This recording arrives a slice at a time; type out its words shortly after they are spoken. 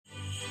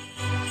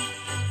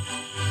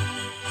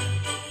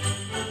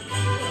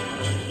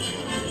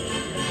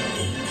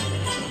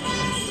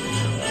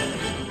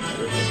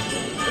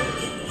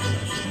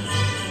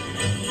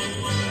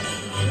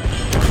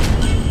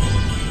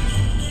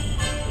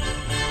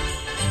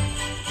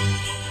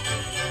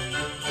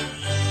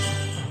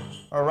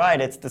All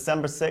right, it's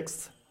December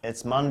 6th.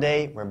 It's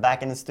Monday. We're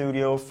back in the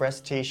studio,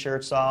 fresh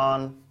t-shirts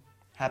on,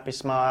 happy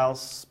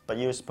smiles. But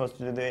you were supposed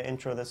to do the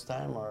intro this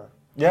time, or?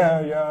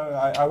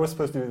 Yeah, I was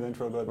supposed to do the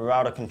intro, but... We're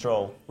out of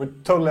control. We're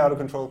totally out of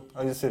control.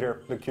 I just sit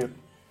here, look cute.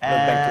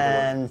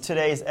 And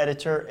today's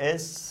editor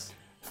is...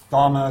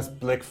 Thomas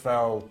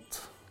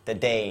Blichfeldt. The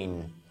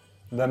Dane.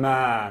 The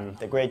man.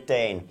 The great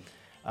Dane.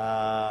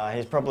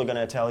 He's probably going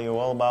to tell you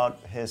all about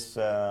his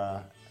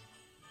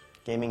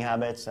gaming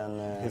habits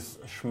and... his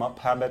shmup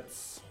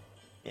habits.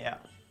 Yeah.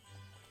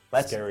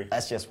 Scary.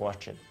 Let's just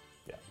watch it.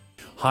 Yeah.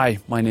 Hi,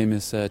 my name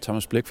is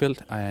Thomas Blichfeldt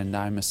and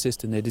I'm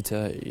assistant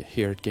editor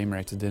here at Game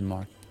Reactor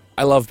Denmark.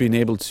 I love being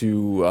able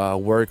to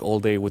work all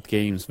day with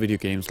games, video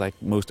games, like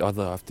most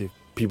other of the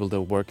people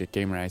that work at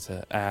Game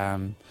Reactor.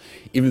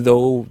 Even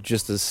though,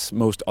 just as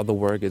most other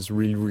work is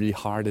really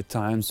hard at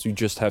times, you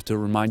just have to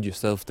remind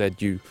yourself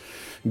that you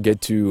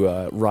get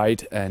to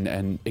write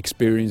and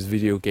experience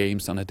video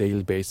games on a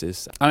daily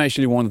basis. I'm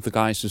actually one of the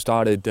guys who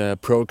started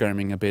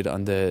programming a bit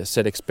on the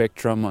ZX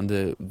Spectrum, on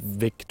the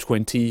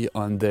VIC-20,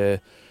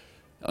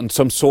 on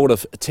some sort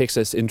of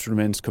Texas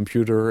Instruments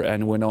computer,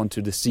 and went on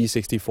to the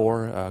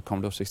C64,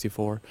 Commodore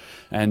 64,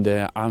 and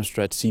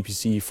Amstrad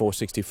CPC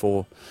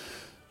 464.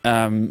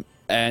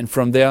 And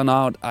from there on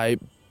out, I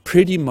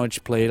pretty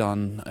much played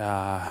on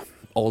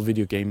all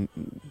video game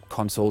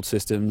console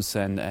systems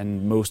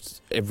and most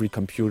every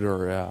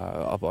computer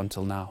up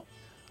until now.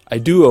 I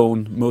do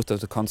own most of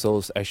the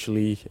consoles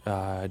actually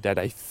that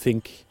I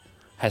think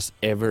has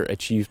ever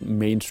achieved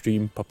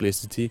mainstream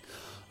publicity.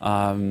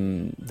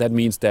 That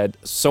means that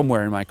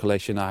somewhere in my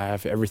collection I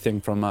have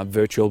everything from a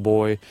Virtual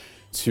Boy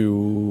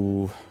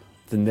to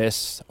the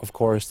NES, of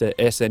course, the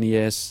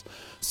SNES,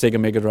 Sega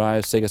Mega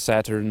Drive, Sega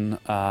Saturn,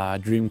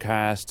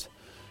 Dreamcast,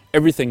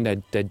 everything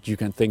that you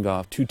can think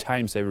of. 2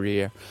 times every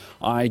year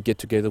I get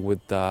together with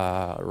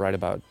right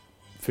about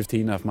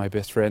 15 of my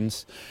best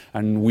friends,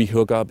 and we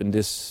hook up in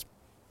this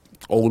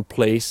old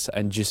place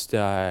and just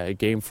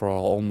game for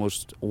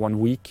almost 1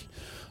 week.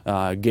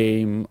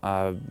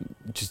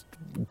 Just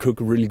cook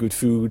really good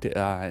food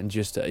and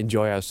just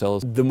enjoy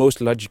ourselves. The most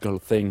logical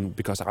thing,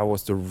 because I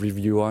was the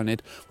review on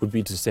it, would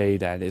be to say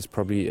that it's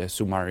probably a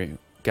Super Mario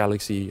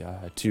Galaxy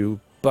 2,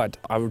 but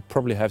I would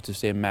probably have to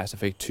say Mass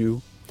Effect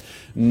 2.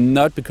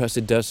 Not because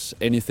it does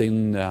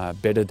anything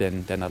better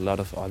than a lot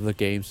of other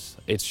games.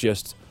 It's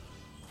just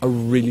a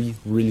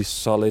really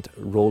solid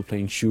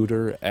role-playing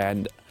shooter,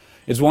 and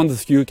it's one of the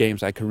few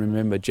games I can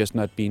remember just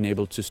not being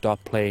able to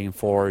stop playing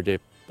for the,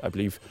 I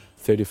believe,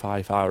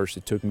 35 hours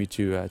it took me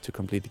to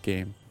complete the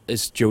game.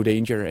 It's Joe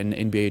Danger and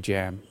NBA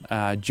Jam.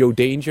 Joe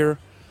Danger,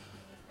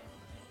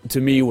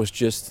 to me, was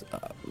just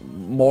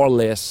more or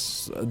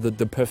less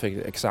the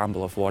perfect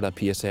example of what a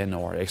PSN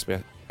or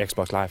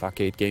Xbox Live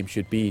Arcade game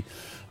should be,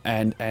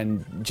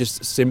 and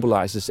just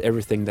symbolizes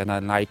everything that I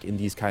like in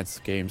these kinds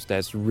of games.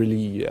 That's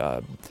really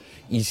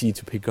easy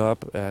to pick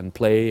up and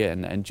play,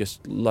 and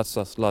just lots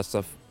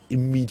of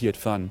immediate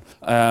fun.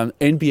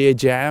 NBA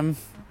Jam.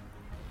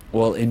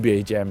 Well,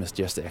 NBA Jam is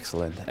just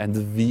excellent, and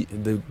the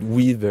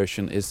Wii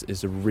version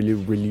is a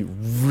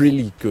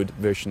really good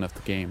version of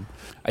the game.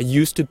 I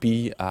used to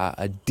be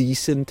a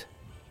decent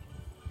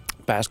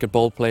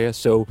basketball player,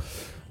 so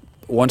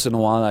once in a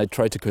while I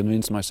try to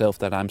convince myself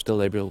that I'm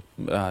still able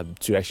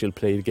to actually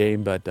play the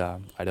game, but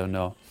I don't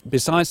know.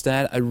 Besides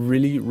that, I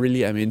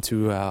really am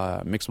into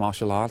mixed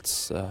martial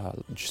arts,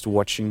 just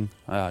watching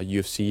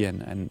UFC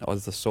and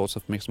other sorts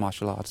of mixed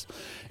martial arts.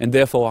 And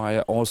therefore I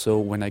also,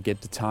 when I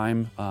get the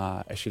time,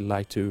 actually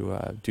like to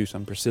do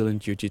some Brazilian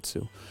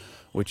Jiu-Jitsu,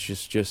 which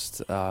is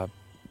just, to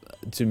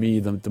me,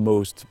 the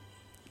most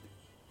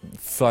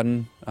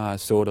fun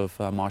sort of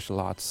martial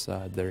arts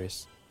there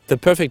is. The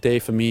perfect day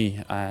for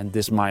me, and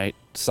this might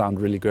sound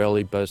really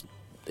girly, but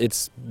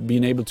it's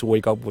being able to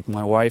wake up with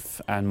my wife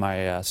and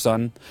my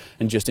son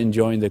and just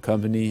enjoying the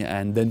company,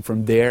 and then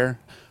from there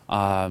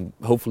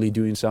hopefully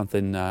doing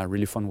something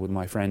really fun with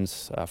my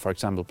friends, for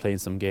example playing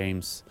some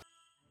games.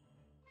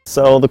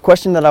 So the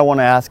question that I want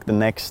to ask the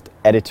next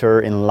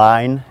editor in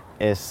line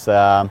is,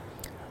 are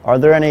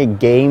there any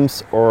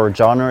games or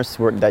genres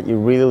that you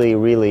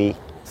really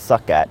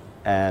suck at,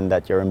 and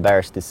that you're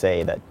embarrassed to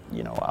say that,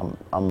 you know,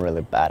 I'm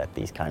really bad at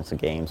these kinds of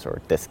games,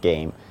 or this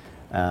game?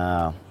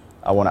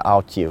 I want to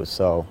out you,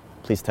 so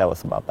please tell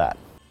us about that.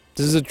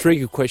 This is a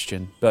tricky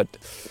question, but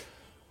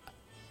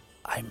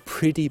I'm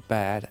pretty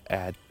bad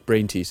at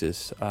brain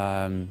teasers.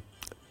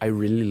 I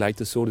really like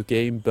the sort of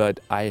game,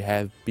 but I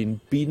have been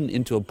beaten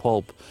into a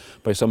pulp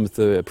by some of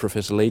the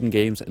Professor Layton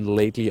games, and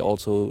lately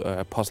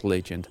also Puzzle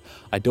Agent.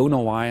 I don't know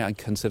why. I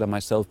consider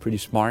myself pretty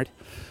smart,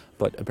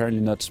 but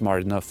apparently not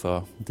smart enough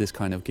for this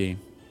kind of game.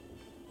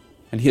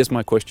 And here's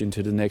my question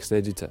to the next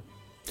editor.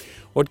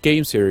 What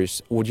game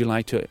series would you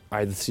like to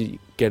either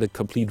get a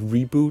complete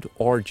reboot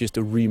or just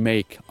a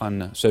remake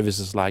on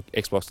services like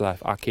Xbox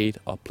Live Arcade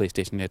or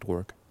PlayStation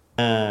Network?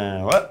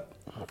 What?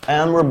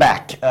 And we're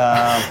back.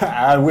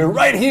 And we're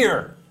right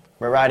here!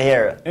 We're right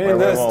here. In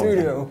the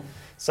studio.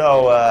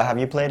 So, have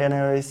you played any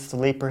of these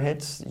sleeper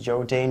hits,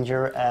 Joe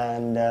Danger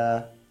and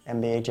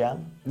NBA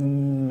Jam?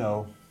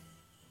 No.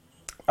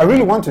 I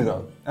really want to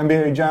though.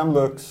 NBA Jam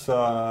looks,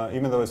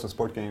 even though it's a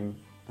sport game,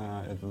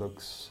 it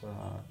looks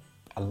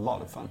a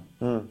lot of fun.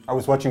 I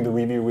was watching the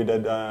review we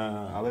did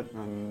of it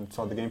and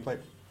saw the gameplay.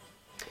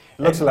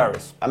 It looks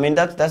hilarious. I mean,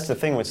 that's the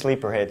thing with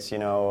sleeper hits, you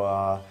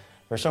know,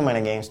 there's so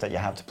many games that you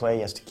have to play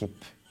just to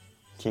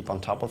keep on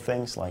top of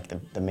things, like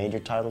the major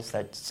titles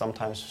that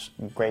sometimes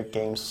great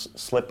games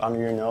slip under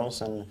your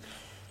nose and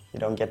you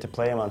don't get to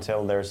play them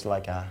until there's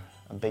like a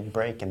big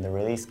break in the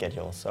release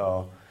schedule.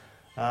 So,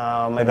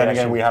 but then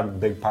again, we have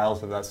big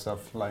piles of that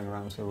stuff lying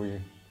around, so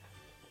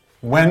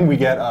when we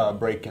get a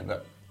break in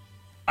that,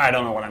 I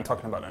don't know what I'm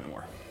talking about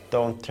anymore.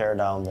 Don't tear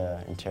down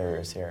the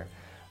interiors here.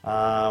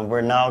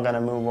 We're now going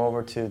to move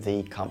over to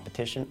the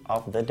competition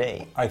of the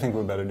day. I think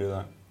we better do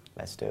that.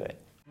 Let's do it.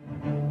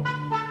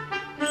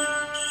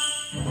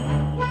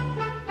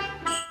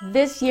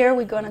 This year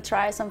we're going to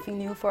try something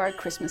new for our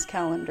Christmas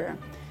calendar.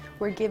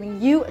 We're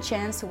giving you a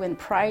chance to win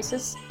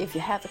prizes if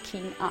you have a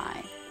keen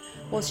eye.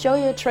 We'll show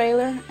you a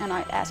trailer and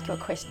I ask you a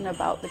question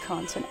about the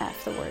content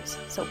afterwards,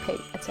 so pay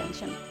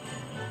attention.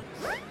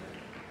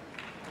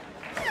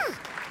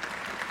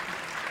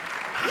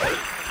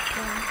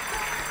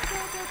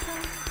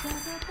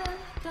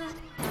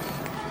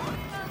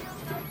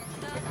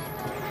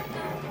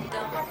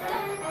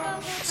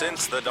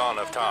 Since the dawn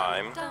of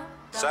time,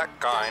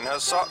 Sackkind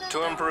has sought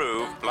to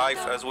improve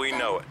life as we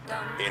know it.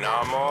 In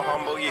our more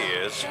humble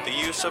years, the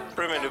use of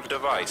primitive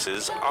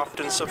devices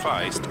often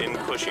sufficed in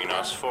pushing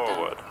us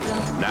forward.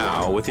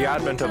 Now, with the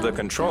advent of the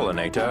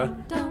Controlinator,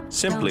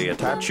 simply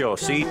attach your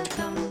seat,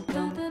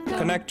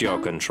 connect your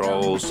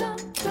controls,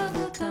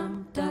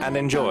 and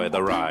enjoy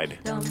the ride.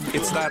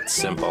 It's that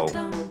simple.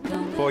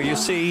 For you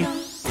see,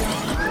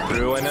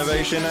 through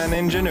innovation and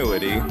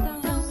ingenuity,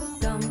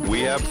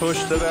 we have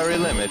pushed the very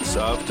limits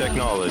of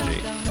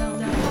technology,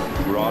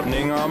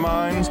 broadening our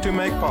minds to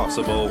make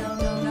possible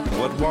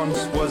what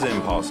once was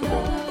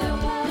impossible.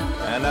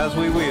 And as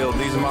we wield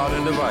these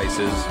modern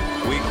devices,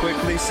 we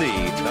quickly see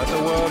that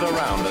the world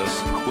around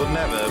us will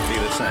never be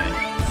the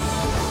same.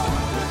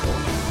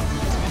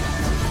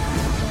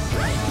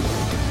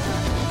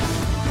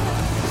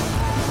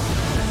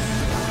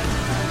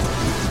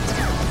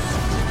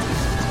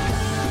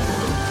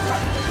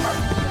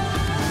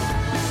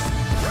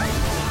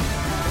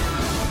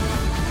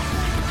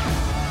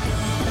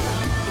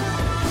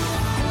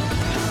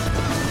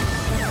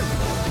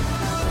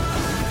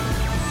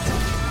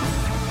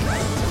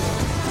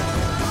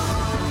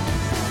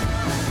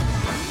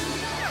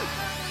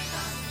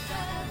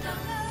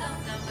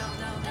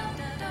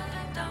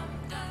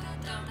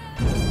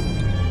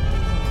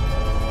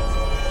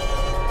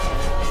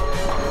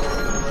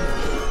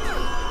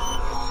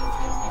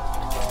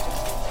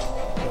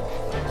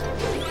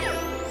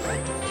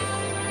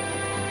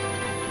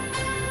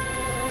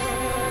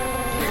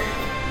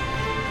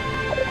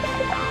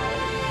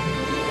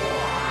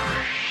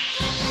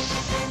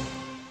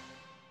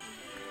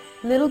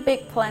 Little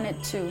Big Planet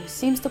 2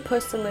 seems to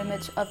push the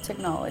limits of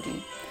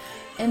technology.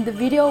 In the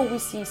video we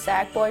see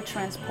Sackboy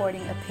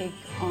transporting a pig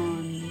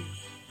on...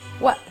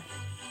 what?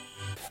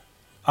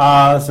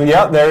 So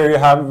yeah, there you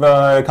have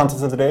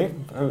contents of the day.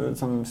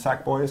 Some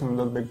Sackboy, some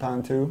Little Big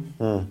Planet 2.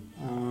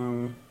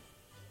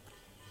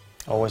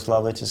 Always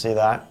lovely to see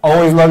that.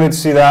 Always lovely to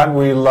see that.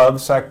 We love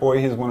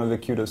Sackboy. He's one of the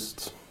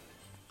cutest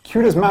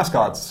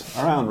mascots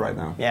around right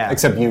now. Yeah.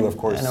 Except you, of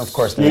course. And of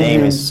course the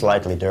name is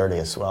slightly dirty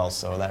as well,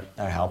 so that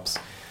helps.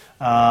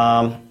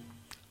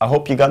 I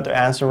hope you got the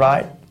answer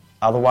right.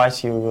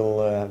 Otherwise you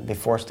will be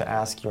forced to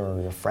ask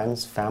your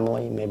friends,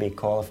 family, maybe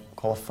call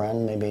a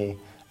friend, maybe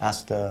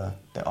ask the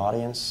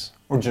audience.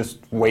 Or just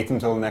wait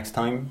until next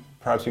time.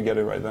 Perhaps you get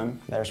it right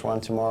then. There's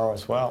one tomorrow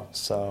as well,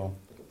 so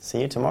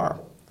see you tomorrow.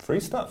 Free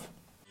stuff.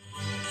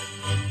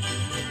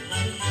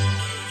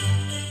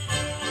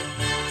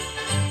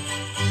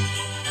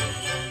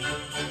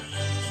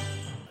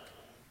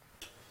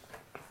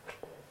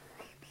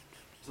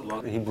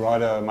 He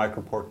brought a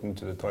microport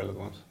into the toilet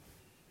once.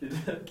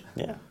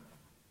 Yeah.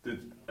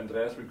 Did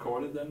Andreas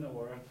record it then,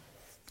 or?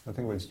 I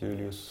think it was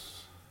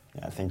Julius.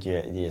 Yeah, I think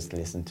you just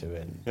listened to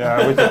it.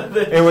 Yeah,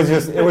 it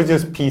was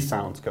just pee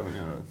sounds coming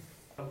out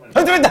of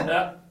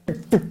it.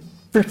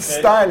 Yeah.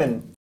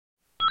 Styling.